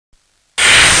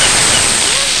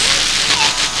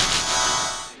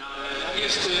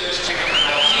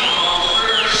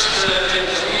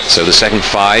So the second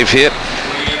 5 here,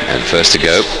 and first to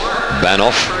go,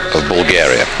 Banov of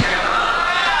Bulgaria.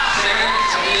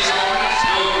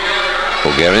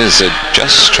 Bulgarians are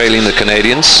just trailing the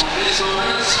Canadians.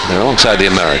 They're alongside the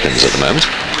Americans at the moment,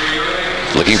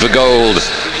 looking for gold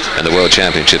in the World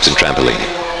Championships in trampoline.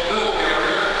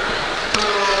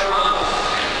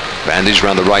 Bandage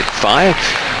around the right thigh.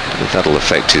 I think that'll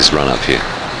affect his run up here.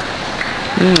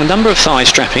 A number of thigh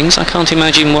strappings. I can't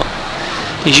imagine what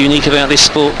is unique about this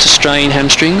sport to strain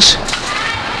hamstrings.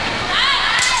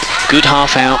 Good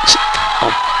half out.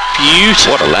 Oh,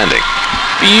 beautiful. What a landing.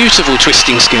 Beautiful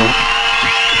twisting skill.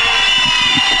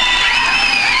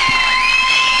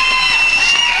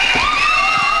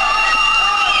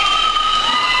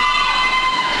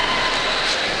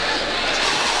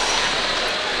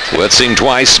 Worth seeing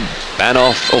twice.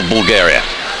 Banov of Bulgaria.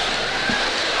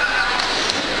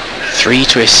 3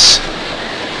 twists.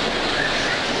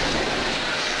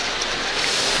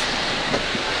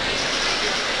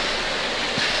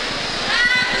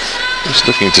 Just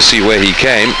looking to see where he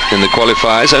came in the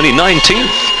qualifiers. Only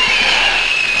 19th.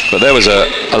 But there was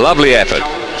a lovely effort.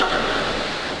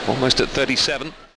 Almost at 37.